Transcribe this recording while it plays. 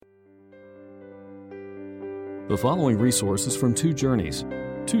The following resources from Two Journeys.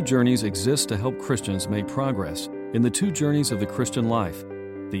 Two Journeys exists to help Christians make progress in the two journeys of the Christian life,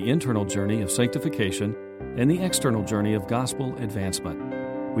 the internal journey of sanctification and the external journey of gospel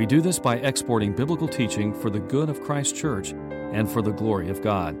advancement. We do this by exporting biblical teaching for the good of Christ's church and for the glory of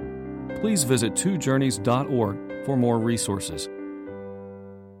God. Please visit twojourneys.org for more resources.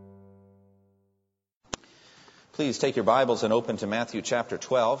 Please take your Bibles and open to Matthew chapter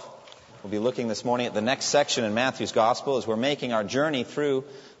 12. We'll be looking this morning at the next section in Matthew's Gospel as we're making our journey through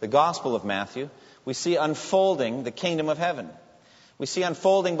the Gospel of Matthew. We see unfolding the kingdom of heaven. We see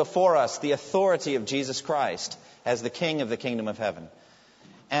unfolding before us the authority of Jesus Christ as the King of the kingdom of heaven.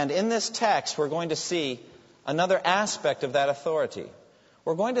 And in this text, we're going to see another aspect of that authority.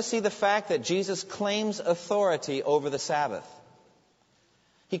 We're going to see the fact that Jesus claims authority over the Sabbath.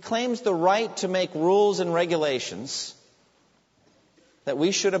 He claims the right to make rules and regulations that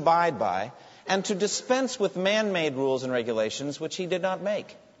we should abide by, and to dispense with man-made rules and regulations which he did not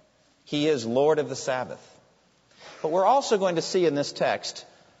make. He is Lord of the Sabbath. But we're also going to see in this text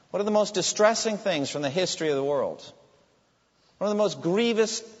one of the most distressing things from the history of the world. One of the most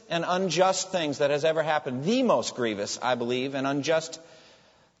grievous and unjust things that has ever happened. The most grievous, I believe, and unjust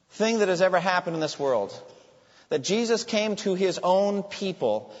thing that has ever happened in this world. That Jesus came to his own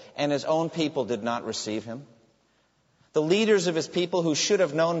people, and his own people did not receive him. The leaders of his people, who should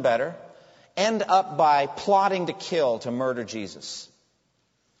have known better, end up by plotting to kill, to murder Jesus.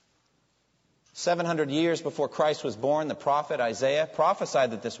 700 years before Christ was born, the prophet Isaiah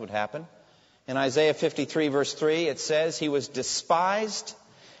prophesied that this would happen. In Isaiah 53 verse 3, it says, "He was despised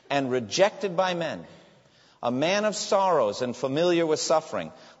and rejected by men, a man of sorrows and familiar with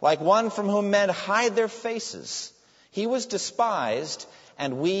suffering, like one from whom men hide their faces. He was despised,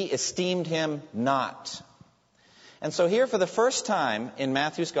 and we esteemed him not." And so here, for the first time in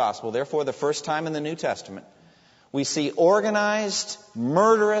Matthew's Gospel, therefore the first time in the New Testament, we see organized,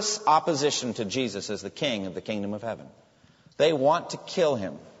 murderous opposition to Jesus as the King of the kingdom of heaven. They want to kill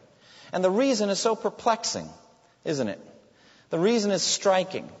him. And the reason is so perplexing, isn't it? The reason is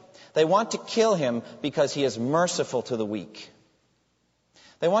striking. They want to kill him because he is merciful to the weak.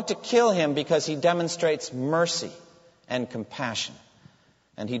 They want to kill him because he demonstrates mercy and compassion.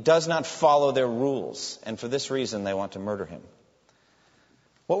 And he does not follow their rules. And for this reason, they want to murder him.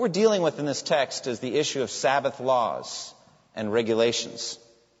 What we're dealing with in this text is the issue of Sabbath laws and regulations.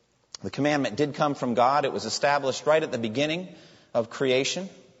 The commandment did come from God. It was established right at the beginning of creation.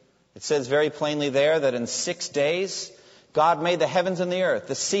 It says very plainly there that in 6 days, God made the heavens and the earth,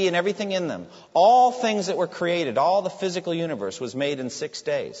 the sea and everything in them. All things that were created, all the physical universe was made in 6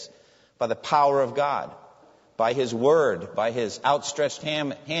 days by the power of God, by his word, by his outstretched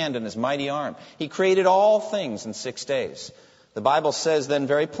hand and his mighty arm. He created all things in 6 days. The Bible says then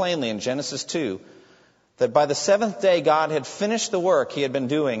very plainly in Genesis 2 that by the seventh day God had finished the work he had been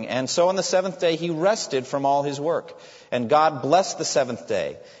doing, and so on the seventh day he rested from all his work. And God blessed the seventh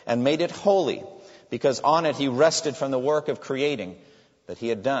day and made it holy, because on it he rested from the work of creating that he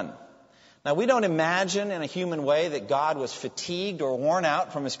had done. Now, we don't imagine in a human way that God was fatigued or worn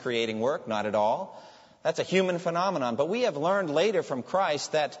out from his creating work. Not at all. That's a human phenomenon. But we have learned later from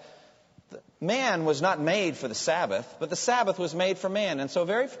Christ that man was not made for the Sabbath, but the Sabbath was made for man. And so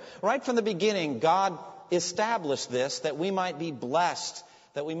right from the beginning, God established this, that we might be blessed,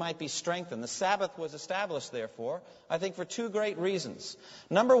 that we might be strengthened. The Sabbath was established, therefore, I think for two great reasons.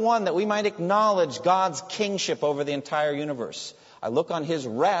 Number one, that we might acknowledge God's kingship over the entire universe. I look on his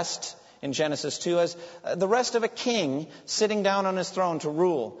rest in Genesis 2 as the rest of a king sitting down on his throne to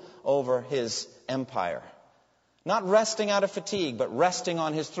rule over his empire. Not resting out of fatigue, but resting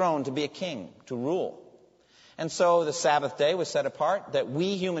on his throne to be a king, to rule. And so the Sabbath day was set apart that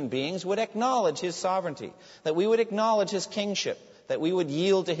we human beings would acknowledge his sovereignty, that we would acknowledge his kingship, that we would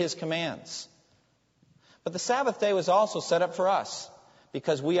yield to his commands. But the Sabbath day was also set up for us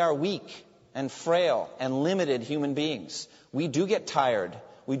because we are weak and frail and limited human beings. We do get tired.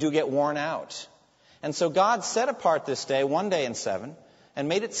 We do get worn out. And so God set apart this day, one day in 7, and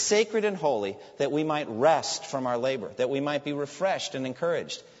made it sacred and holy that we might rest from our labor, that we might be refreshed and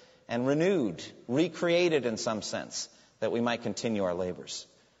encouraged and renewed, recreated in some sense, that we might continue our labors.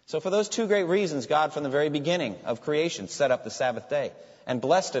 So for those two great reasons, God from the very beginning of creation set up the Sabbath day and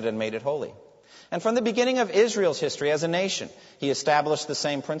blessed it and made it holy. And from the beginning of Israel's history as a nation, he established the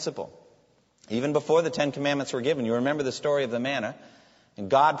same principle. Even before the 10 Commandments were given, you remember the story of the manna. And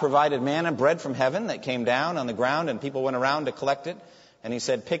God provided manna, bread from heaven that came down on the ground, and people went around to collect it. And he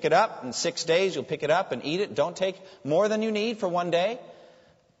said, pick it up. In 6 days, you'll pick it up and eat it. Don't take more than you need for one day.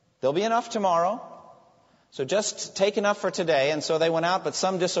 There'll be enough tomorrow. So just take enough for today. And so they went out, but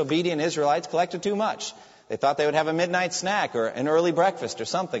some disobedient Israelites collected too much. They thought they would have a midnight snack or an early breakfast or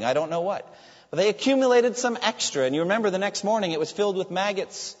something. I don't know what. But they accumulated some extra. And you remember the next morning it was filled with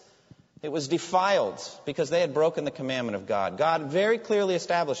maggots. It was defiled because they had broken the commandment of God. God very clearly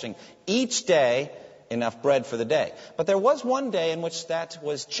establishing each day enough bread for the day. But there was one day in which that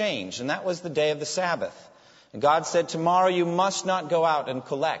was changed, and that was the day of the Sabbath. And God said, tomorrow you must not go out and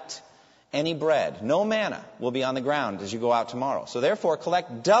collect any bread. No manna will be on the ground as you go out tomorrow. So therefore,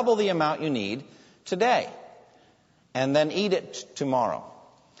 collect double the amount you need today, and then eat it tomorrow.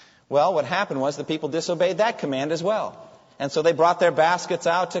 Well, what happened was the people disobeyed that command as well. And so they brought their baskets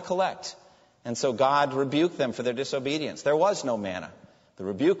out to collect. And so God rebuked them for their disobedience. There was no manna. The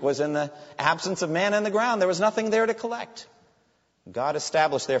rebuke was in the absence of manna in the ground. There was nothing there to collect. God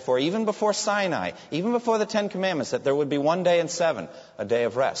established, therefore, even before Sinai, even before the Ten Commandments, that there would be one day in 7, a day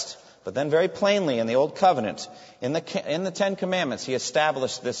of rest. But then very plainly in the Old Covenant, in the Ten Commandments, He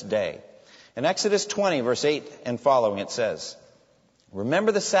established this day. In Exodus 20, verse 8 and following, it says,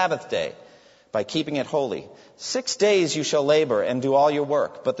 remember the Sabbath day by keeping it holy. 6 days you shall labor and do all your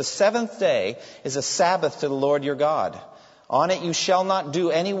work, but the 7th day is a Sabbath to the Lord your God. On it you shall not do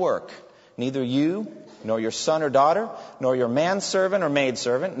any work, neither you, nor your son or daughter, nor your manservant or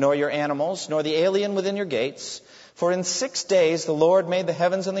maidservant, nor your animals, nor the alien within your gates. For in 6 days the Lord made the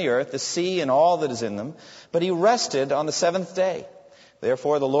heavens and the earth, the sea and all that is in them, but He rested on the 7th day.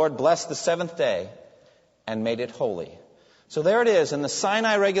 Therefore the Lord blessed the 7th day and made it holy. So there it is. In the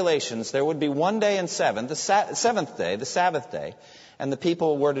Sinai regulations, there would be one day in 7, the 7th day, the Sabbath day, and the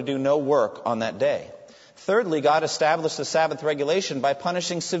people were to do no work on that day. Thirdly, God established the Sabbath regulation by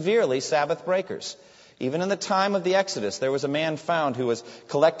punishing severely Sabbath breakers. Even in the time of the Exodus, there was a man found who was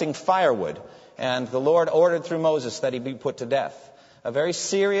collecting firewood, and the Lord ordered through Moses that he be put to death. A very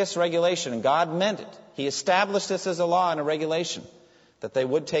serious regulation, and God meant it. He established this as a law and a regulation, that they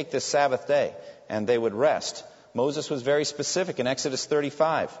would take this Sabbath day and they would rest. Moses was very specific in Exodus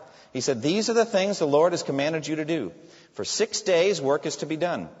 35. He said, these are the things the Lord has commanded you to do. For 6 days work is to be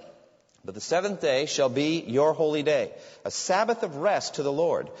done. But the 7th day shall be your holy day, a Sabbath of rest to the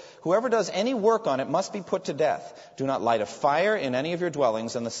Lord. Whoever does any work on it must be put to death. Do not light a fire in any of your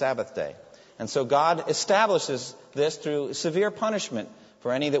dwellings on the Sabbath day. And so God establishes this through severe punishment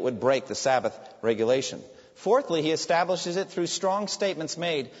for any that would break the Sabbath regulation. Fourthly, He establishes it through strong statements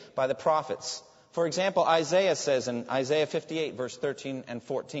made by the prophets. For example, Isaiah says in Isaiah 58, verse 13 and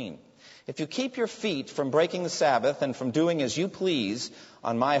 14, if you keep your feet from breaking the Sabbath and from doing as you please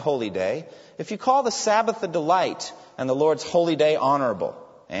on my holy day, if you call the Sabbath a delight and the Lord's holy day honorable,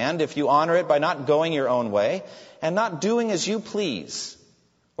 and if you honor it by not going your own way and not doing as you please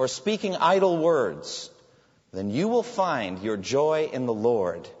or speaking idle words, then you will find your joy in the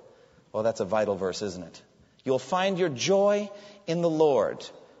Lord. Well, that's a vital verse, isn't it? You'll find your joy in the Lord.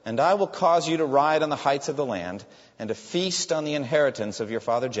 And I will cause you to ride on the heights of the land and to feast on the inheritance of your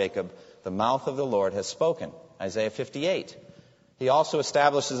father Jacob. The mouth of the Lord has spoken. Isaiah 58. He also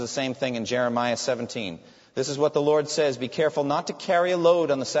establishes the same thing in Jeremiah 17. This is what the Lord says, be careful not to carry a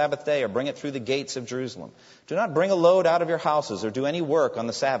load on the Sabbath day or bring it through the gates of Jerusalem. Do not bring a load out of your houses or do any work on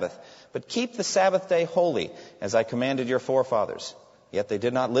the Sabbath, but keep the Sabbath day holy as I commanded your forefathers. Yet they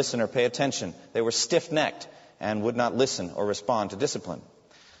did not listen or pay attention. They were stiff-necked and would not listen or respond to discipline.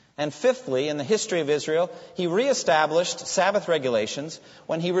 And fifthly, in the history of Israel, He reestablished Sabbath regulations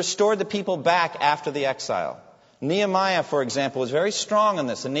when He restored the people back after the exile. Nehemiah, for example, was very strong on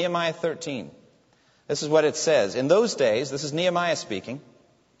this in Nehemiah 13. This is what it says. In those days, this is Nehemiah speaking.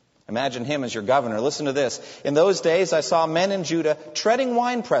 Imagine him as your governor. Listen to this. In those days I saw men in Judah treading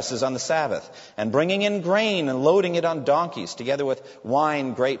wine presses on the Sabbath and bringing in grain and loading it on donkeys, together with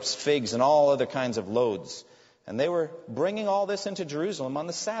wine, grapes, figs, and all other kinds of loads. And they were bringing all this into Jerusalem on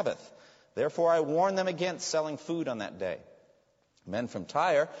the Sabbath. Therefore I warned them against selling food on that day. Men from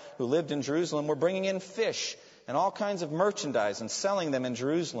Tyre who lived in Jerusalem were bringing in fish and all kinds of merchandise and selling them in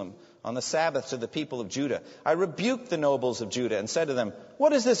Jerusalem on the Sabbath to the people of Judah. I rebuked the nobles of Judah and said to them,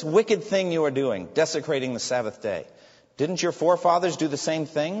 what is this wicked thing you are doing, desecrating the Sabbath day? Didn't your forefathers do the same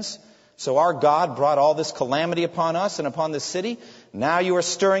things? So our God brought all this calamity upon us and upon this city. Now you are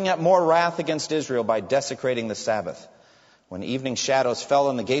stirring up more wrath against Israel by desecrating the Sabbath. When evening shadows fell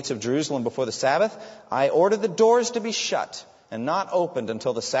on the gates of Jerusalem before the Sabbath, I ordered the doors to be shut and not opened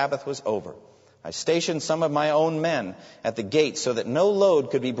until the Sabbath was over. I stationed some of my own men at the gates so that no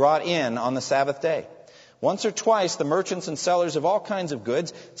load could be brought in on the Sabbath day. Once or twice the merchants and sellers of all kinds of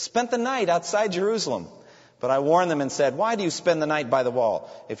goods spent the night outside Jerusalem. But I warned them and said, why do you spend the night by the wall?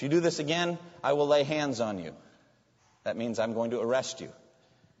 If you do this again, I will lay hands on you. That means I'm going to arrest you.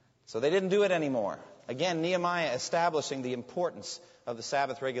 So they didn't do it anymore. Again, Nehemiah establishing the importance of the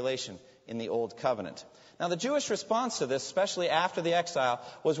Sabbath regulation in the Old Covenant. Now, the Jewish response to this, especially after the exile,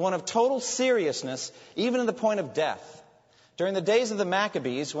 was one of total seriousness, even to the point of death. During the days of the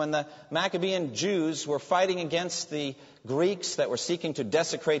Maccabees, when the Maccabean Jews were fighting against the Greeks that were seeking to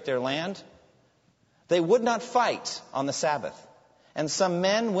desecrate their land, they would not fight on the Sabbath. And some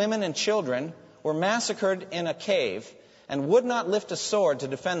men, women, and children were massacred in a cave and would not lift a sword to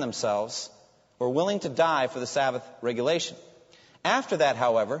defend themselves, were willing to die for the Sabbath regulation. After that,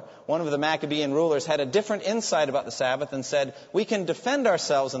 however, one of the Maccabean rulers had a different insight about the Sabbath and said, we can defend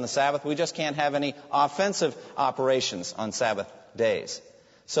ourselves on the Sabbath, we just can't have any offensive operations on Sabbath days.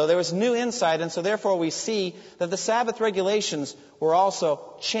 So there was new insight, and so therefore we see that the Sabbath regulations were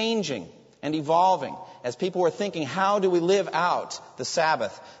also changing and evolving. As people were thinking, how do we live out the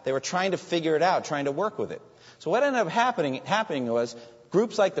Sabbath? They were trying to figure it out, trying to work with it. So what ended up happening was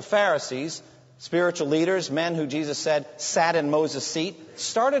groups like the Pharisees, spiritual leaders, men who Jesus said sat in Moses' seat,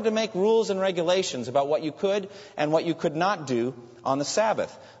 started to make rules and regulations about what you could and what you could not do on the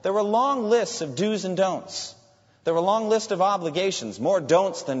Sabbath. There were long lists of do's and don'ts. There were a long list of obligations, more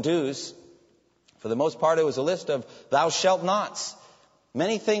don'ts than do's. For the most part, it was a list of thou shalt nots.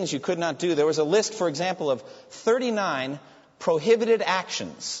 Many things you could not do. There was a list, for example, of 39 prohibited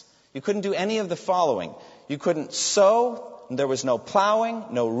actions. You couldn't do any of the following. You couldn't sow. There was no plowing,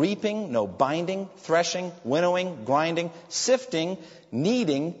 no reaping, no binding, threshing, winnowing, grinding, sifting,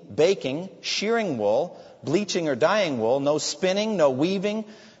 kneading, baking, shearing wool, bleaching or dyeing wool, no spinning, no weaving,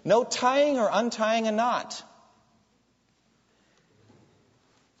 no tying or untying a knot.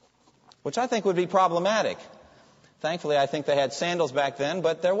 Which I think would be problematic. Thankfully, I think they had sandals back then,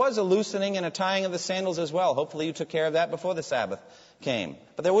 but there was a loosening and a tying of the sandals as well. Hopefully you took care of that before the Sabbath came.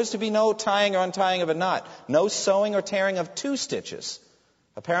 But there was to be no tying or untying of a knot. No sewing or tearing of 2 stitches.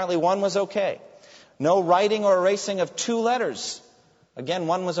 Apparently one was okay. No writing or erasing of 2 letters. Again,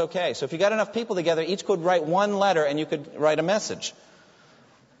 one was okay. So if you got enough people together, each could write 1 letter and you could write a message.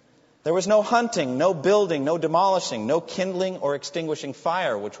 There was no hunting, no building, no demolishing, no kindling or extinguishing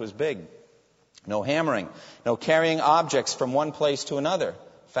fire, which was big. No hammering, no carrying objects from one place to another.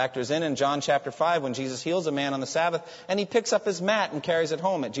 Factors in John chapter 5 when Jesus heals a man on the Sabbath and he picks up his mat and carries it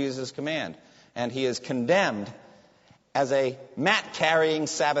home at Jesus' command. And he is condemned as a mat-carrying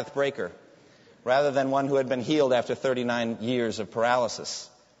Sabbath breaker rather than one who had been healed after 39 years of paralysis.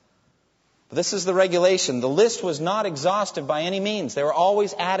 But this is the regulation. The list was not exhaustive by any means. They were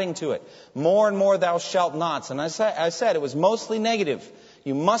always adding to it. More and more thou shalt nots. And I said it was mostly negative.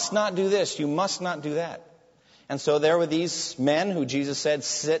 You must not do this. You must not do that. And so there were these men who Jesus said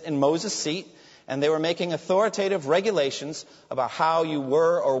sit in Moses' seat, and they were making authoritative regulations about how you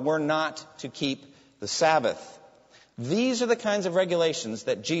were or were not to keep the Sabbath. These are the kinds of regulations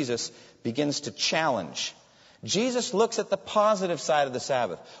that Jesus begins to challenge. Jesus looks at the positive side of the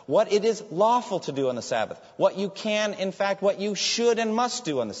Sabbath, what it is lawful to do on the Sabbath, what you can, in fact, what you should and must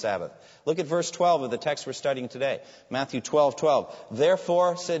do on the Sabbath. Look at verse 12 of the text we're studying today, Matthew 12:12.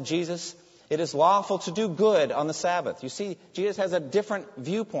 Therefore, said Jesus, it is lawful to do good on the Sabbath. You see, Jesus has a different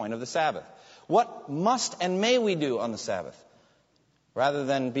viewpoint of the Sabbath. What must and may we do on the Sabbath? Rather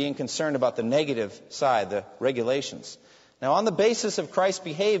than being concerned about the negative side, the regulations. Now, on the basis of Christ's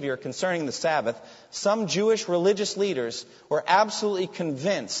behavior concerning the Sabbath, some Jewish religious leaders were absolutely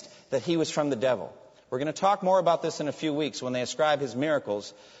convinced that he was from the devil. We're going to talk more about this in a few weeks when they ascribe his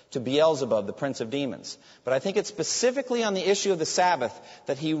miracles to Beelzebub, the prince of demons. But I think it's specifically on the issue of the Sabbath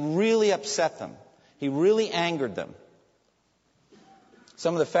that he really upset them. He really angered them.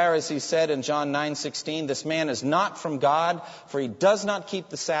 Some of the Pharisees said in John 9:16, this man is not from God, for he does not keep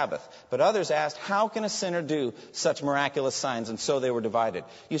the Sabbath. But others asked, how can a sinner do such miraculous signs? And so they were divided.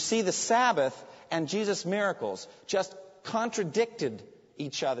 You see, the Sabbath and Jesus' miracles just contradicted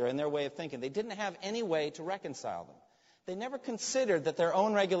each other in their way of thinking. They didn't have any way to reconcile them. They never considered that their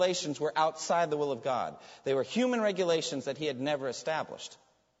own regulations were outside the will of God. They were human regulations that he had never established.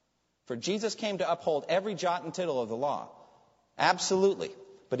 For Jesus came to uphold every jot and tittle of the law. Absolutely.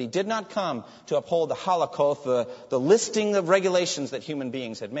 But he did not come to uphold the holocaust, the listing of regulations that human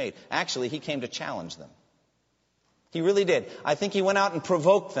beings had made. Actually, he came to challenge them. He really did. I think he went out and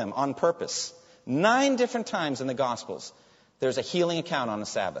provoked them on purpose. 9 different times in the Gospels, there's a healing account on the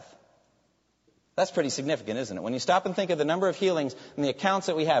Sabbath. That's pretty significant, isn't it? When you stop and think of the number of healings and the accounts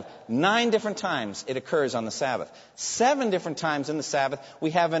that we have, 9 different times it occurs on the Sabbath. 7 different times in the Sabbath,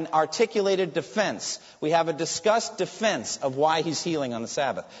 we have an articulated defense. We have a discussed defense of why he's healing on the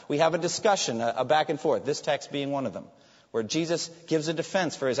Sabbath. We have a discussion, a back and forth, this text being one of them, where Jesus gives a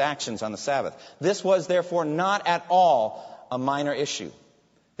defense for his actions on the Sabbath. This was, therefore, not at all a minor issue.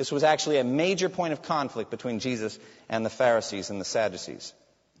 This was actually a major point of conflict between Jesus and the Pharisees and the Sadducees.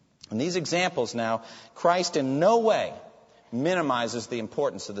 In these examples now, Christ in no way minimizes the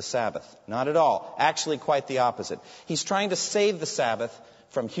importance of the Sabbath. Not at all. Actually, quite the opposite. He's trying to save the Sabbath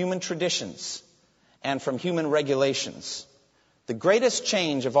from human traditions and from human regulations. The greatest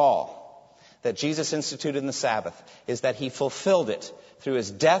change of all that Jesus instituted in the Sabbath is that he fulfilled it through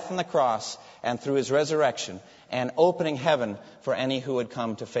his death on the cross and through his resurrection, and opening heaven for any who would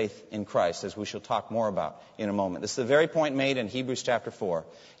come to faith in Christ, as we shall talk more about in a moment. This is the very point made in Hebrews chapter 4,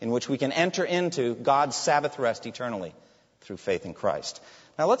 in which we can enter into God's Sabbath rest eternally through faith in Christ.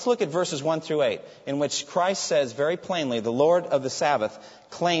 Now let's look at verses 1 through 8, in which Christ says very plainly, the Lord of the Sabbath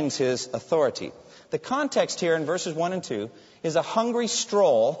claims his authority. The context here in verses 1 and 2 is a hungry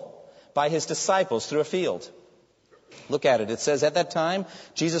stroll by his disciples through a field. Look at it. It says, at that time,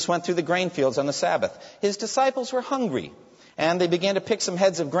 Jesus went through the grain fields on the Sabbath. His disciples were hungry, and they began to pick some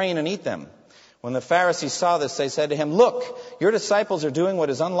heads of grain and eat them. When the Pharisees saw this, they said to him, look, your disciples are doing what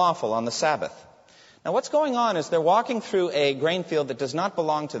is unlawful on the Sabbath. Now what's going on is they're walking through a grain field that does not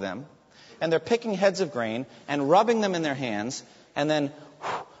belong to them, and they're picking heads of grain and rubbing them in their hands, and then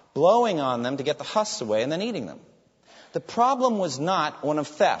blowing on them to get the husks away, and then eating them. The problem was not one of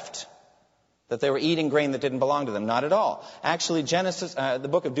theft, that they were eating grain that didn't belong to them. Not at all. Actually, the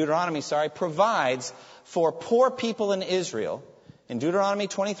book of Deuteronomy, provides for poor people in Israel, in Deuteronomy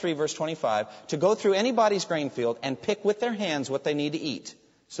 23, verse 25, to go through anybody's grain field and pick with their hands what they need to eat,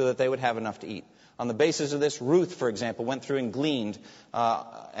 so that they would have enough to eat. On the basis of this, Ruth, for example, went through and gleaned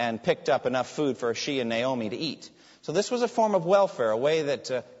and picked up enough food for she and Naomi to eat. So this was a form of welfare, a way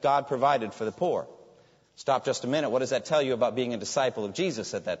that God provided for the poor. Stop just a minute. What does that tell you about being a disciple of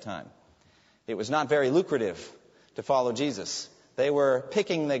Jesus at that time? It was not very lucrative to follow Jesus. They were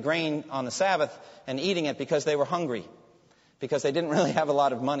picking the grain on the Sabbath and eating it because they were hungry, because they didn't really have a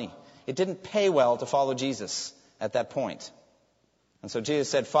lot of money. It didn't pay well to follow Jesus at that point. And so Jesus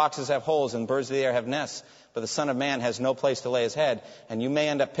said, foxes have holes and birds of the air have nests, but the Son of Man has no place to lay his head. And you may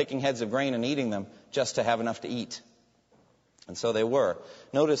end up picking heads of grain and eating them just to have enough to eat. And so they were.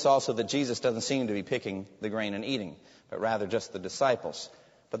 Notice also that Jesus doesn't seem to be picking the grain and eating, but rather just the disciples.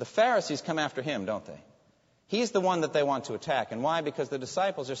 But the Pharisees come after him, don't they? He's the one that they want to attack. And why? Because the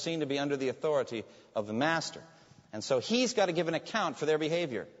disciples are seen to be under the authority of the Master. And so he's got to give an account for their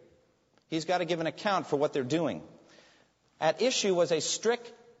behavior. He's got to give an account for what they're doing. At issue was a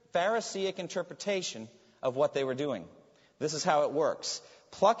strict Pharisaic interpretation of what they were doing. This is how it works.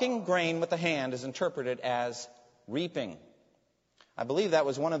 Plucking grain with the hand is interpreted as reaping. I believe that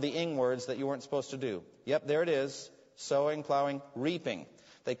was one of the ing words that you weren't supposed to do. Yep, there it is. Sowing, plowing, reaping.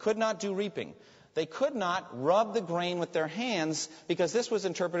 They could not do reaping. They could not rub the grain with their hands because this was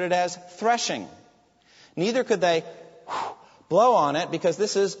interpreted as threshing. Neither could they blow on it because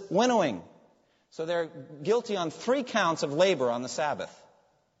this is winnowing. So they're guilty on 3 counts of labor on the Sabbath.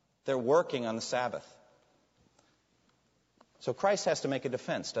 They're working on the Sabbath. So Christ has to make a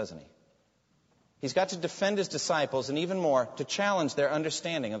defense, doesn't he? He's got to defend his disciples, and even more, to challenge their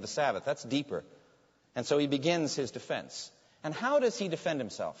understanding of the Sabbath. That's deeper. And so he begins his defense. And how does he defend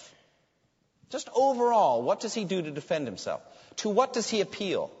himself? Just overall, what does he do to defend himself? To what does he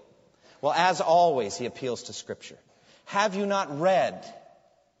appeal? Well, as always, he appeals to Scripture. Have you not read,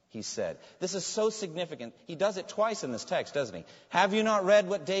 he said. This is so significant. He does it twice in this text, doesn't he? Have you not read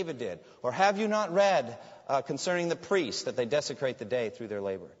what David did? Or have you not read concerning the priests, that they desecrate the day through their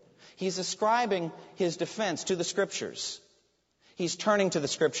labor? He's ascribing his defense to the Scriptures. He's turning to the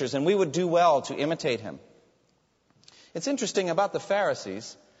Scriptures, and we would do well to imitate him. It's interesting about the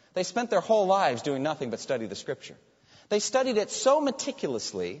Pharisees. They spent their whole lives doing nothing but study the Scripture. They studied it so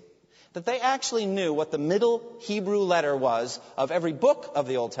meticulously that they actually knew what the middle Hebrew letter was of every book of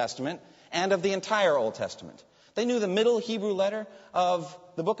the Old Testament and of the entire Old Testament. They knew the middle Hebrew letter of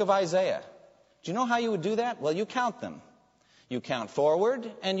the book of Isaiah. Do you know how you would do that? Well, you count them. You count forward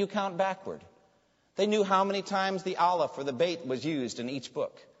and you count backward. They knew how many times the aleph or the beit was used in each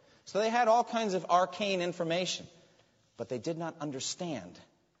book. So they had all kinds of arcane information. But they did not understand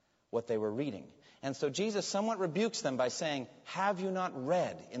what they were reading. And so Jesus somewhat rebukes them by saying, have you not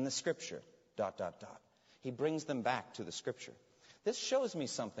read in the Scripture, ... He brings them back to the Scripture. This shows me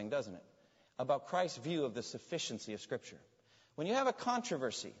something, doesn't it, about Christ's view of the sufficiency of Scripture. When you have a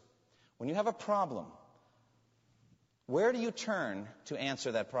controversy, when you have a problem, where do you turn to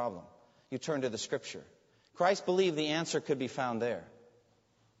answer that problem? You turn to the Scripture. Christ believed the answer could be found there.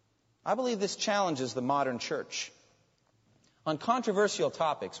 I believe this challenges the modern church. On controversial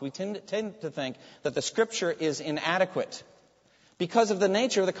topics, we tend to think that the Scripture is inadequate because of the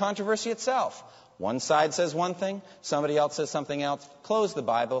nature of the controversy itself. One side says one thing, somebody else says something else. Close the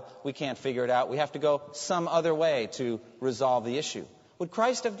Bible. We can't figure it out. We have to go some other way to resolve the issue. Would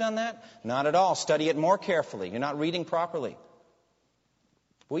Christ have done that? Not at all. Study it more carefully. You're not reading properly.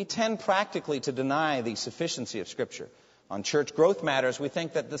 We tend practically to deny the sufficiency of Scripture. On church growth matters, we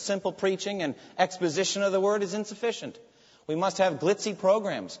think that the simple preaching and exposition of the Word is insufficient. We must have glitzy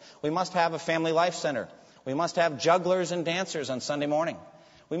programs. We must have a family life center. We must have jugglers and dancers on Sunday morning.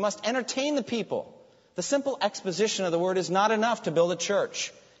 We must entertain the people. The simple exposition of the Word is not enough to build a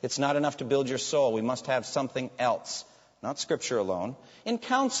church. It's not enough to build your soul. We must have something else, not Scripture alone. In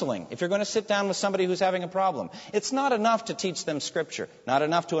counseling, if you're going to sit down with somebody who's having a problem, it's not enough to teach them Scripture, not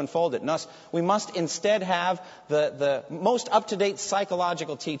enough to unfold it. We must instead have the most up-to-date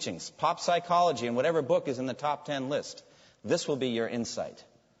psychological teachings, pop psychology, and whatever book is in the top 10 list. This will be your insight.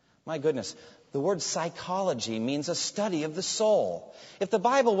 My goodness. The word psychology means a study of the soul. If the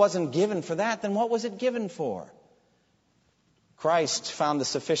Bible wasn't given for that, then what was it given for? Christ found the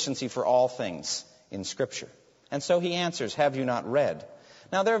sufficiency for all things in Scripture. And so he answers, have you not read?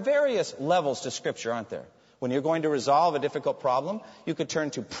 Now, there are various levels to Scripture, aren't there? When you're going to resolve a difficult problem, you could turn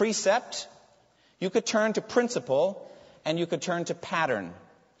to precept, you could turn to principle, and you could turn to pattern.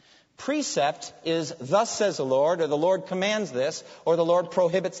 Precept is, thus says the Lord, or the Lord commands this, or the Lord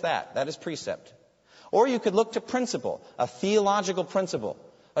prohibits that. That is precept. Or you could look to principle, a theological principle,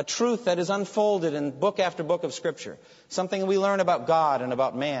 a truth that is unfolded in book after book of Scripture, something we learn about God and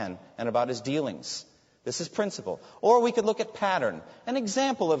about man and about his dealings. This is principle. Or we could look at pattern, an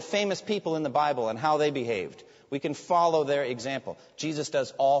example of famous people in the Bible and how they behaved. We can follow their example. Jesus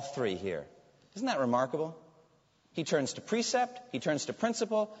does all three here. Isn't that remarkable? He turns to precept, he turns to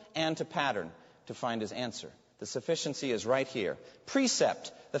principle, and to pattern to find his answer. The sufficiency is right here.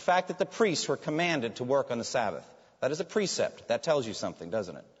 Precept, the fact that the priests were commanded to work on the Sabbath. That is a precept. That tells you something,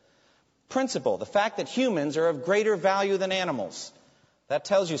 doesn't it? Principle, the fact that humans are of greater value than animals. That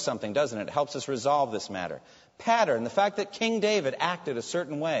tells you something, doesn't it? It helps us resolve this matter. Pattern, the fact that King David acted a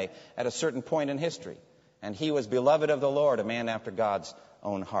certain way at a certain point in history. And he was beloved of the Lord, a man after God's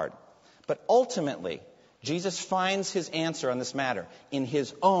own heart. But ultimately, Jesus finds his answer on this matter in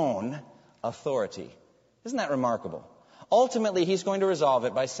his own authority. Isn't that remarkable? Ultimately, he's going to resolve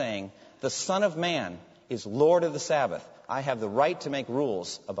it by saying, the Son of Man is Lord of the Sabbath. I have the right to make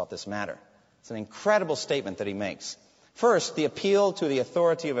rules about this matter. It's an incredible statement that he makes. First, the appeal to the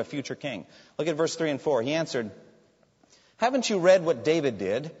authority of a future king. Look at verse 3 and 4. He answered, haven't you read what David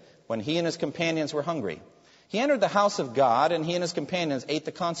did when he and his companions were hungry? He entered the house of God, and he and his companions ate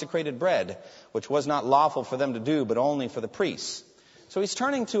the consecrated bread, which was not lawful for them to do, but only for the priests. So he's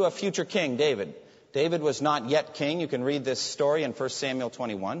turning to a future king, David. David was not yet king. You can read this story in 1 Samuel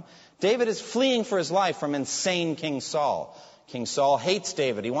 21. David is fleeing for his life from insane King Saul. King Saul hates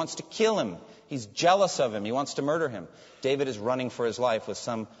David. He wants to kill him. He's jealous of him. He wants to murder him. David is running for his life with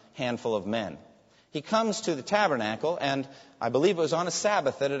some handful of men. He comes to the tabernacle, and I believe it was on a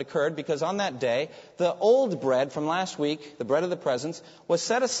Sabbath that it occurred, because on that day, the old bread from last week, the bread of the presence, was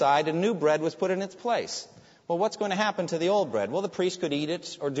set aside and new bread was put in its place. Well, what's going to happen to the old bread? Well, the priests could eat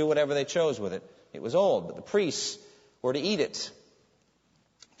it or do whatever they chose with it. It was old, but the priests were to eat it.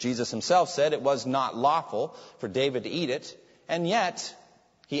 Jesus himself said it was not lawful for David to eat it, and yet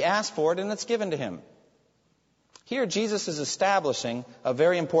he asked for it and it's given to him. Here, Jesus is establishing a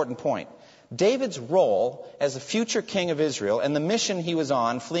very important point. David's role as the future king of Israel and the mission he was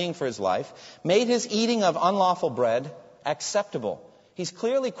on, fleeing for his life, made his eating of unlawful bread acceptable. He's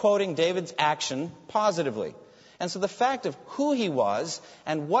clearly quoting David's action positively. And so the fact of who he was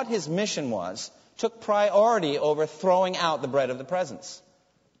and what his mission was took priority over throwing out the bread of the presence.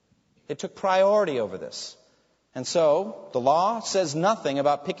 It took priority over this. And so the law says nothing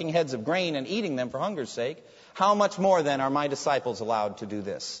about picking heads of grain and eating them for hunger's sake. How much more then are my disciples allowed to do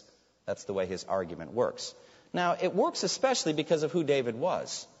this? That's the way his argument works. Now, it works especially because of who David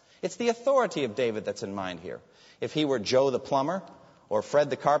was. It's the authority of David that's in mind here. If he were Joe the plumber or Fred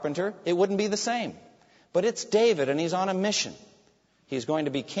the carpenter, it wouldn't be the same. But it's David, and he's on a mission. He's going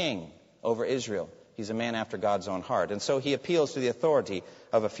to be king over Israel. He's a man after God's own heart. And so he appeals to the authority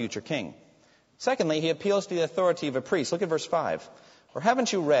of a future king. Secondly, he appeals to the authority of a priest. Look at verse 5. Or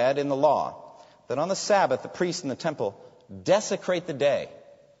haven't you read in the law that on the Sabbath the priests in the temple desecrate the day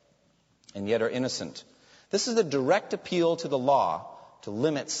and yet are innocent? This is a direct appeal to the law to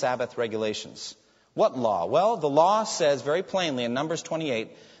limit Sabbath regulations. What law? Well, the law says very plainly in Numbers 28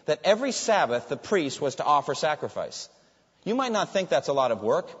 that every Sabbath the priest was to offer sacrifice. You might not think that's a lot of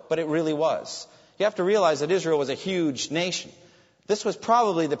work, but it really was. You have to realize that Israel was a huge nation. This was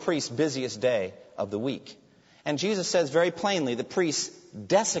probably the priest's busiest day of the week. And Jesus says very plainly, the priests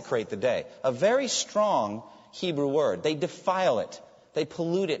desecrate the day. A very strong Hebrew word. They defile it. They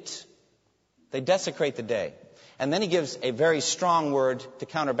pollute it. They desecrate the day. And then he gives a very strong word to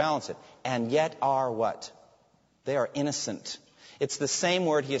counterbalance it. And yet are what? They are innocent. It's the same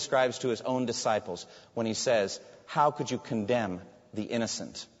word he ascribes to his own disciples when he says, how could you condemn the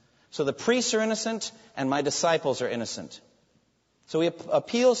innocent? So the priests are innocent and my disciples are innocent. So he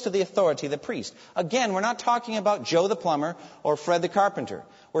appeals to the authority of the priest. Again, we're not talking about Joe the plumber or Fred the carpenter.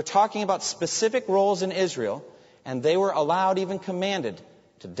 We're talking about specific roles in Israel, and they were allowed, even commanded,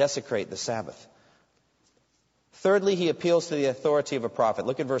 to desecrate the Sabbath. Thirdly, he appeals to the authority of a prophet.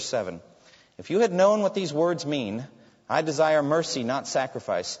 Look at verse 7. If you had known what these words mean, I desire mercy, not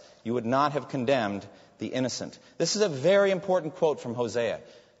sacrifice, you would not have condemned the innocent. This is a very important quote from Hosea.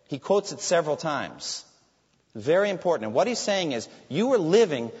 He quotes it several times. Very important. And what he's saying is, you are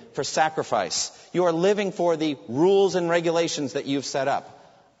living for sacrifice. You are living for the rules and regulations that you've set up.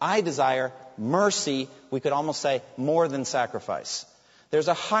 I desire mercy, we could almost say, more than sacrifice. There's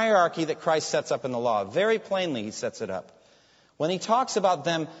a hierarchy that Christ sets up in the law. Very plainly, he sets it up. When he talks about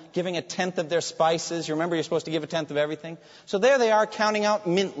them giving a tenth of their spices, you remember you're supposed to give a tenth of everything? So there they are counting out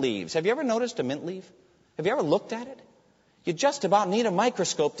mint leaves. Have you ever noticed a mint leaf? Have you ever looked at it? You just about need a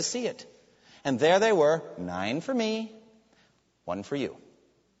microscope to see it. And there they were, 9 for me, 1 for you.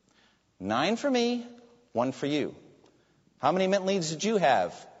 9 for me, 1 for you. How many mint leaves did you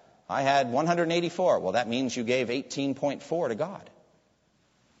have? I had 184. Well, that means you gave 18.4 to God.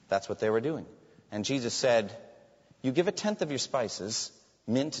 That's what they were doing. And Jesus said, you give a tenth of your spices,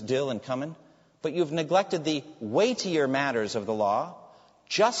 mint, dill, and cumin, but you've neglected the weightier matters of the law,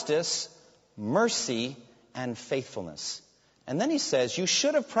 justice, mercy, and faithfulness. And then he says, you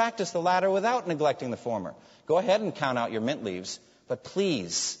should have practiced the latter without neglecting the former. Go ahead and count out your mint leaves, but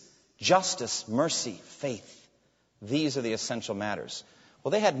please, justice, mercy, faith. These are the essential matters.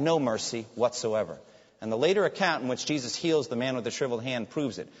 Well, they had no mercy whatsoever. And the later account in which Jesus heals the man with the shriveled hand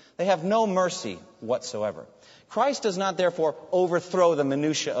proves it. They have no mercy whatsoever. Christ does not, therefore, overthrow the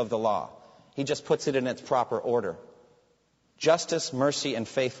minutiae of the law. He just puts it in its proper order. Justice, mercy, and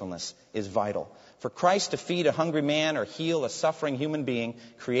faithfulness is vital. For Christ to feed a hungry man or heal a suffering human being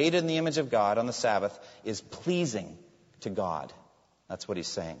created in the image of God on the Sabbath is pleasing to God. That's what he's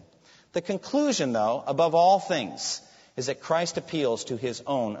saying. The conclusion, though, above all things, is that Christ appeals to his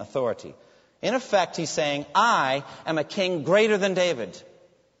own authority. In effect, he's saying, I am a king greater than David.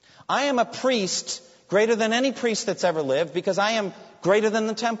 I am a priest greater than any priest that's ever lived because I am greater than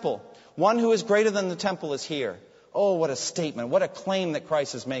the temple. One who is greater than the temple is here. Oh, what a statement, what a claim that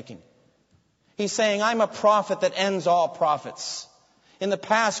Christ is making. He's saying, I'm a prophet that ends all prophets. In the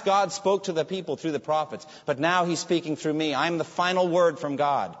past, God spoke to the people through the prophets, but now he's speaking through me. I am the final word from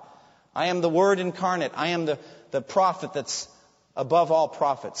God. I am the Word incarnate. I am the prophet that's above all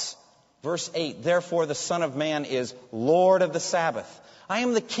prophets. Verse 8, therefore the Son of Man is Lord of the Sabbath. I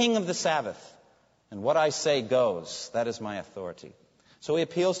am the King of the Sabbath. And what I say goes. That is my authority. So he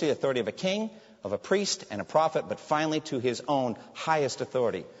appeals to the authority of a king, of a priest, and a prophet, but finally to his own highest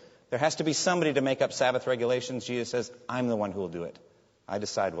authority. There has to be somebody to make up Sabbath regulations. Jesus says, I'm the one who will do it. I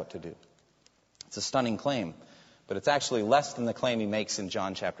decide what to do. It's a stunning claim, but it's actually less than the claim he makes in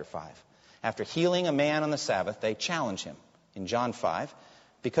John chapter 5. After healing a man on the Sabbath, they challenge him in John 5.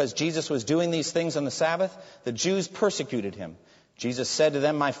 Because Jesus was doing these things on the Sabbath, the Jews persecuted him. Jesus said to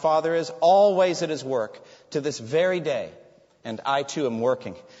them, my Father is always at his work to this very day, and I too am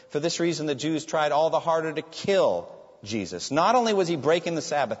working. For this reason, the Jews tried all the harder to kill Jesus. Not only was he breaking the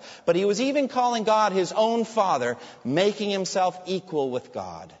Sabbath, but he was even calling God his own Father, making himself equal with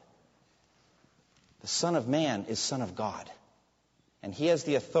God. The Son of Man is Son of God, and he has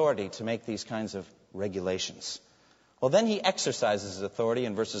the authority to make these kinds of regulations. Well, then he exercises his authority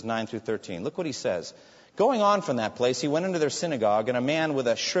in verses 9 through 13. Look what he says. Going on from that place, he went into their synagogue, and a man with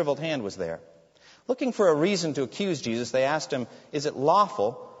a shriveled hand was there. Looking for a reason to accuse Jesus, they asked him, is it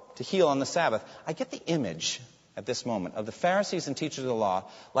lawful to heal on the Sabbath? I get the image at this moment of the Pharisees and teachers of the law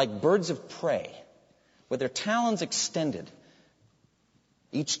like birds of prey, with their talons extended.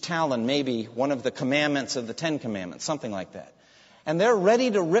 Each talon may be one of the commandments of the 10 Commandments, something like that. And they're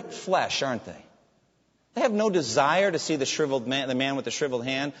ready to rip flesh, aren't they? They have no desire to see the man with the shriveled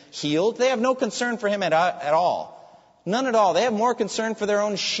hand healed. They have no concern for him at all. None at all. They have more concern for their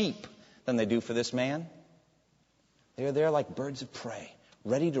own sheep than they do for this man. They are there like birds of prey,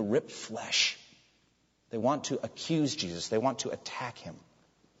 ready to rip flesh. They want to accuse Jesus. They want to attack him.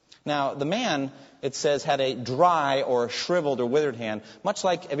 Now, the man, it says, had a dry or shriveled or withered hand, much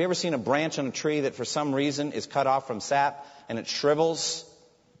like, have you ever seen a branch on a tree that for some reason is cut off from sap and it shrivels?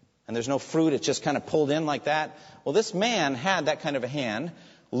 and there's no fruit, it's just kind of pulled in like that. Well, this man had that kind of a hand.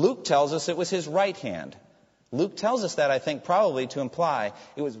 Luke tells us it was his right hand. Luke tells us that, I think, probably to imply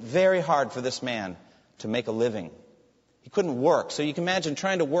it was very hard for this man to make a living. He couldn't work. So you can imagine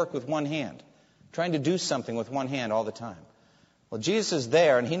trying to work with one hand, trying to do something with one hand all the time. Well, Jesus is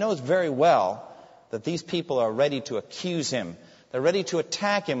there, and he knows very well that these people are ready to accuse him. They're ready to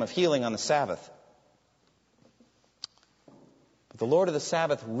attack him of healing on the Sabbath. But the Lord of the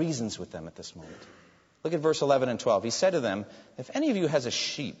Sabbath reasons with them at this moment. Look at verse 11 and 12. He said to them, "If any of you has a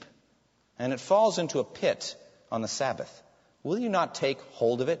sheep, and it falls into a pit on the Sabbath, will you not take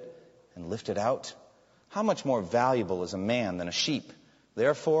hold of it and lift it out? How much more valuable is a man than a sheep?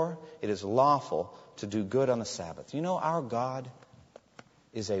 Therefore, it is lawful to do good on the Sabbath." You know, our God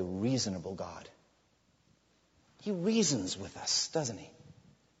is a reasonable God. He reasons with us, doesn't he?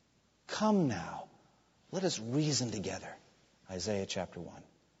 Come now, let us reason together. Isaiah chapter 1.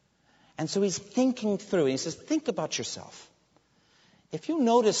 And so he's thinking through, and he says, think about yourself. If you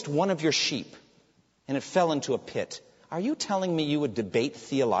noticed one of your sheep and it fell into a pit, are you telling me you would debate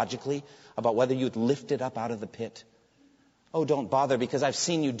theologically about whether you'd lift it up out of the pit? Oh, don't bother, because I've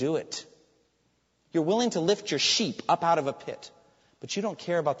seen you do it. You're willing to lift your sheep up out of a pit, but you don't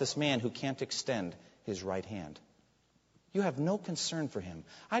care about this man who can't extend his right hand. You have no concern for him.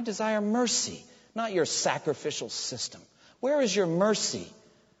 I desire mercy, not your sacrificial system. Where is your mercy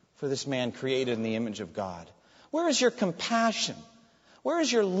for this man created in the image of God? Where is your compassion? Where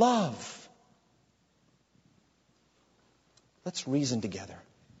is your love? Let's reason together.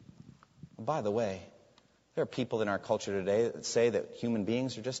 By the way, there are people in our culture today that say that human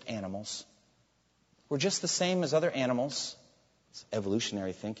beings are just animals. We're just the same as other animals. It's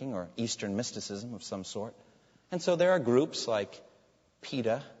evolutionary thinking or Eastern mysticism of some sort. And so there are groups like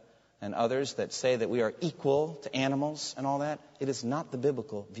PETA and others that say that we are equal to animals and all that. It is not the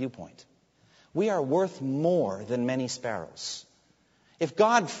biblical viewpoint. We are worth more than many sparrows. If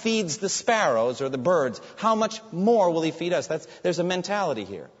God feeds the sparrows or the birds, how much more will he feed us? There's a mentality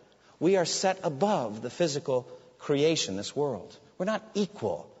here. We are set above the physical creation, this world. We're not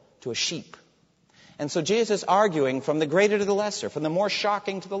equal to a sheep. And so Jesus is arguing from the greater to the lesser, from the more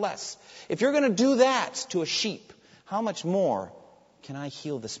shocking to the less. If you're going to do that to a sheep, how much more can I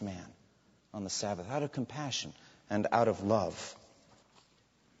heal this man on the Sabbath out of compassion and out of love?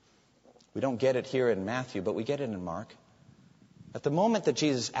 We don't get it here in Matthew, but we get it in Mark. At the moment that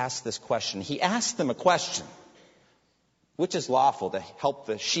Jesus asked this question, he asked them a question. Which is lawful, to help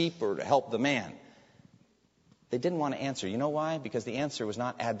the sheep or to help the man? They didn't want to answer. You know why? Because the answer was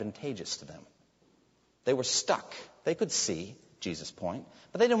not advantageous to them. They were stuck. They could see Jesus' point,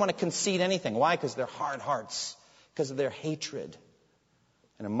 but they didn't want to concede anything. Why? Because of their hard hearts, because of their hatred.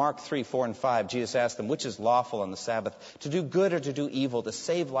 And in Mark 3, 4, and 5, Jesus asked them, which is lawful on the Sabbath, to do good or to do evil, to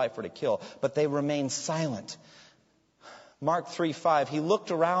save life or to kill? But they remained silent. Mark 3:5, he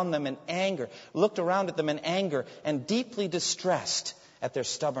looked around at them in anger and deeply distressed at their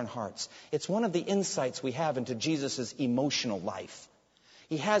stubborn hearts. It's one of the insights we have into Jesus' emotional life.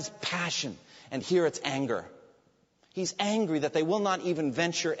 He has passion, and here it's anger. He's angry that they will not even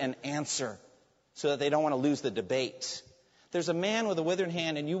venture an answer so that they don't want to lose the debate. There's a man with a withered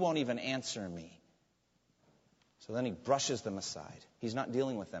hand, and you won't even answer me. So then he brushes them aside. He's not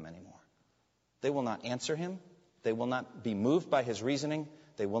dealing with them anymore. They will not answer him. They will not be moved by his reasoning.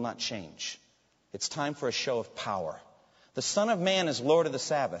 They will not change. It's time for a show of power. The Son of Man is Lord of the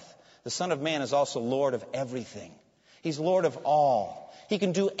Sabbath. The Son of Man is also Lord of everything. He's Lord of all. He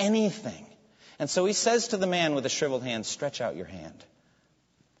can do anything. And so he says to the man with the shriveled hand, stretch out your hand.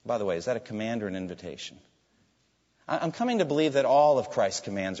 By the way, is that a command or an invitation? I'm coming to believe that all of Christ's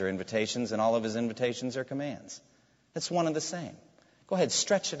commands are invitations and all of his invitations are commands. It's one and the same. Go ahead,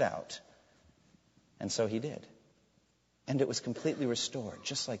 stretch it out. And so he did. And it was completely restored,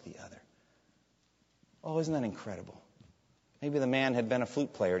 just like the other. Oh, isn't that incredible? Maybe the man had been a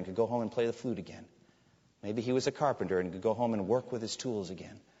flute player and could go home and play the flute again. Maybe he was a carpenter and could go home and work with his tools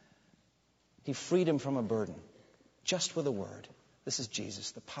again. He freed him from a burden, just with a word. This is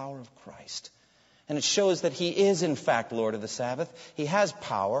Jesus, the power of Christ. And it shows that he is, in fact, Lord of the Sabbath. He has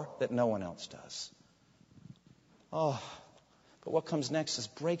power that no one else does. Oh, but what comes next is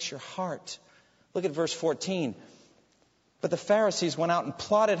breaks your heart. Look at verse 14. But the Pharisees went out and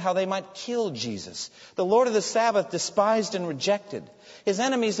plotted how they might kill Jesus. The Lord of the Sabbath despised and rejected. His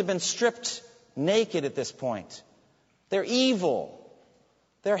enemies have been stripped naked at this point. They're evil.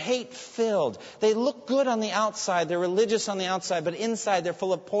 They're hate-filled. They look good on the outside. They're religious on the outside. But inside they're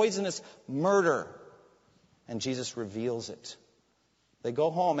full of poisonous murder. And Jesus reveals it. They go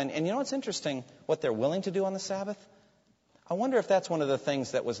home. And you know what's interesting? What they're willing to do on the Sabbath? I wonder if that's one of the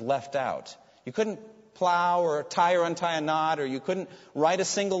things that was left out. You couldn't plow or tie or untie a knot, or you couldn't write a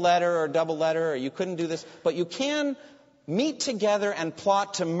single letter or a double letter, or you couldn't do this. But you can meet together and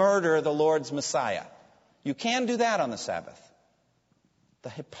plot to murder the Lord's Messiah. You can do that on the Sabbath. The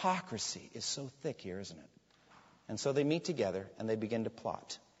hypocrisy is so thick here, isn't it? And so they meet together and they begin to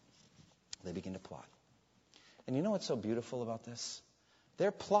plot. They begin to plot. And you know what's so beautiful about this?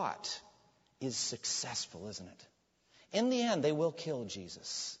 Their plot is successful, isn't it? In the end, they will kill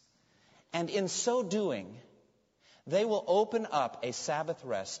Jesus. And in so doing, they will open up a Sabbath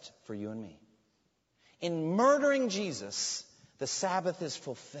rest for you and me. In murdering Jesus, the Sabbath is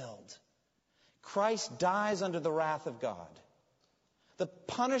fulfilled. Christ dies under the wrath of God. The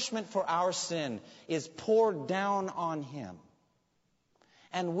punishment for our sin is poured down on him.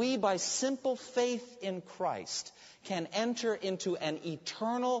 And we, by simple faith in Christ, can enter into an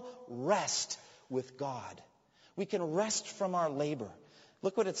eternal rest with God. We can rest from our labor.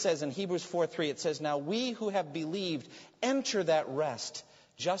 Look what it says in Hebrews 4:3. It says, "Now we who have believed enter that rest,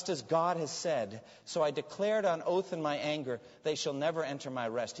 just as God has said, so I declared on oath in my anger, they shall never enter my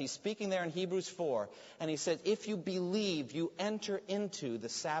rest." He's speaking there in Hebrews 4, and he says, if you believe, you enter into the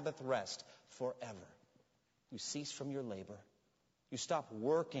Sabbath rest forever. You cease from your labor. You stop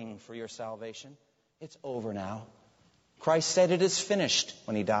working for your salvation. It's over now. Christ said it is finished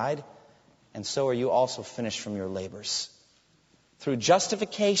when he died, and so are you also finished from your labors. Through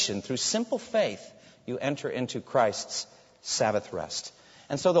justification, through simple faith, you enter into Christ's Sabbath rest.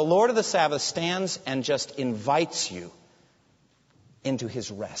 And so the Lord of the Sabbath stands and just invites you into his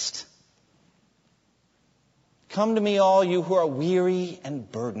rest. Come to me, all you who are weary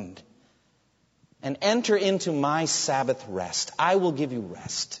and burdened, and enter into my Sabbath rest. I will give you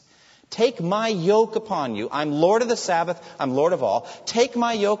rest. Take my yoke upon you. I'm Lord of the Sabbath. I'm Lord of all. Take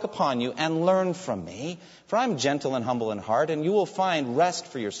my yoke upon you and learn from me. For I'm gentle and humble in heart, and you will find rest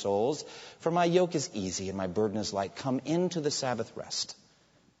for your souls. For my yoke is easy and my burden is light. Come into the Sabbath rest.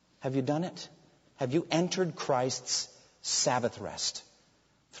 Have you done it? Have you entered Christ's Sabbath rest?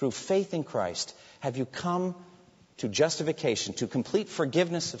 Through faith in Christ, have you come to justification, to complete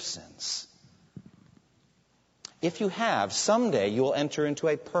forgiveness of sins? If you have, someday you will enter into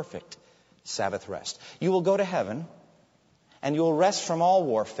a perfect Sabbath rest. You will go to heaven, and you will rest from all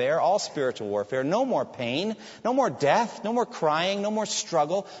warfare, all spiritual warfare. No more pain, no more death, no more crying, no more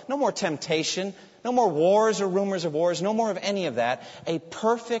struggle, no more temptation, no more wars or rumors of wars, no more of any of that. A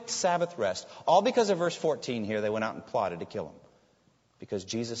perfect Sabbath rest. All because of verse 14 here, they went out and plotted to kill him. Because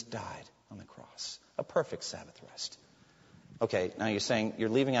Jesus died on the cross. A perfect Sabbath rest. Okay, now you're saying you're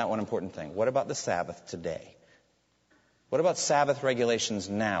leaving out one important thing. What about the Sabbath today? What about Sabbath regulations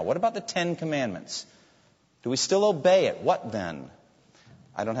now? What about the 10 Commandments? Do we still obey it? What then?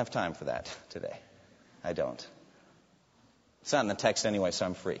 I don't have time for that today. I don't. It's not in the text anyway, so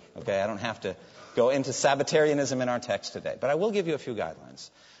I'm free. Okay, I don't have to go into Sabbatarianism in our text today. But I will give you a few guidelines.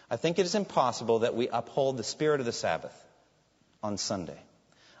 I think it is impossible that we uphold the spirit of the Sabbath on Sunday.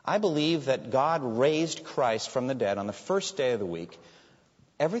 I believe that God raised Christ from the dead on the first day of the week.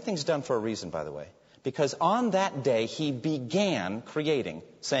 Everything's done for a reason, by the way. Because on that day, he began creating,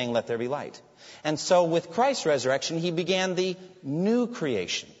 saying, let there be light. And so with Christ's resurrection, he began the new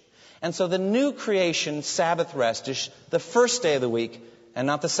creation. And so the new creation, Sabbath rest, is the first day of the week and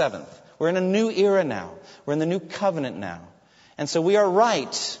not the seventh. We're in a new era now. We're in the new covenant now. And so we are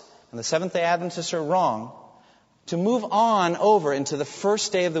right, and the Seventh-day Adventists are wrong, to move on over into the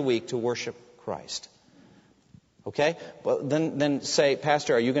first day of the week to worship Christ. Okay? Well, then say,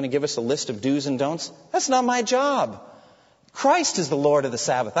 Pastor, are you going to give us a list of do's and don'ts? That's not my job. Christ is the Lord of the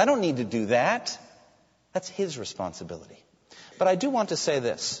Sabbath. I don't need to do that. That's his responsibility. But I do want to say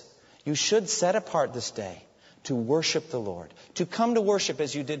this. You should set apart this day to worship the Lord, to come to worship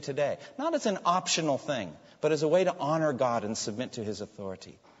as you did today, not as an optional thing, but as a way to honor God and submit to his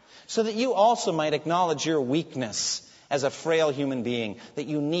authority, so that you also might acknowledge your weakness as a frail human being, that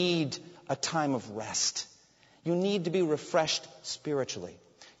you need a time of rest. You need to be refreshed spiritually.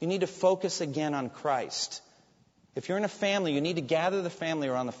 You need to focus again on Christ. If you're in a family, you need to gather the family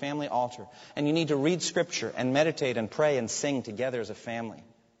around the family altar, and you need to read Scripture and meditate and pray and sing together as a family.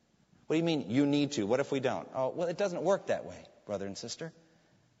 What do you mean, you need to? What if we don't? Oh, well, it doesn't work that way, brother and sister.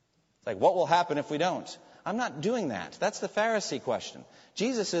 It's like, what will happen if we don't? I'm not doing that. That's the Pharisee question.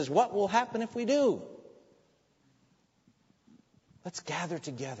 Jesus says, what will happen if we do? Let's gather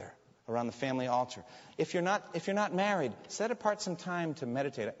together around the family altar. If you're not married, set apart some time to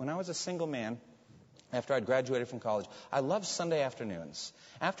meditate. When I was a single man, after I'd graduated from college, I loved Sunday afternoons.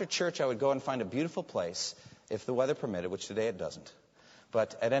 After church, I would go and find a beautiful place, if the weather permitted, which today it doesn't.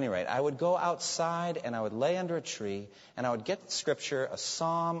 But at any rate, I would go outside and I would lay under a tree and I would get Scripture, a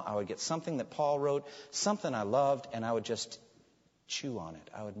psalm, I would get something that Paul wrote, something I loved, and I would just chew on it.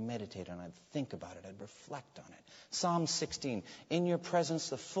 I would meditate on it. I'd think about it. I'd reflect on it. Psalm 16, in your presence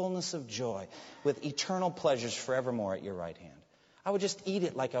the fullness of joy, with eternal pleasures forevermore at your right hand. I would just eat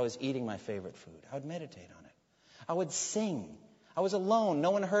it like I was eating my favorite food. I would meditate on it. I would sing. I was alone.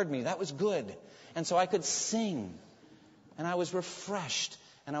 No one heard me. That was good. And so I could sing. And I was refreshed.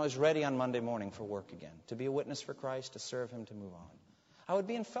 And I was ready on Monday morning for work again, to be a witness for Christ, to serve Him, to move on. I would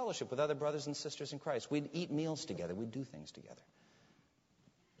be in fellowship with other brothers and sisters in Christ. We'd eat meals together. We'd do things together.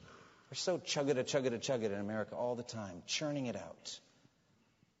 We're so chug-it in America all the time, churning it out.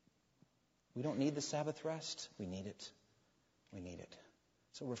 We don't need the Sabbath rest. We need it. We need it.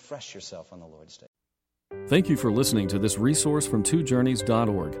 So refresh yourself on the Lord's Day. Thank you for listening to this resource from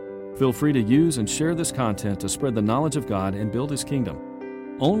twojourneys.org. Feel free to use and share this content to spread the knowledge of God and build His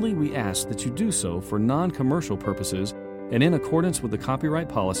kingdom. Only we ask that you do so for non-commercial purposes and in accordance with the copyright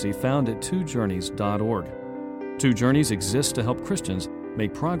policy found at twojourneys.org. Two Journeys exists to help Christians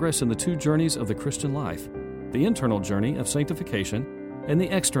make progress in the two journeys of the Christian life, the internal journey of sanctification and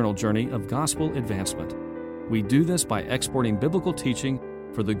the external journey of gospel advancement. We do this by exporting biblical teaching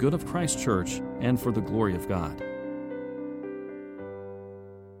for the good of Christ's church and for the glory of God.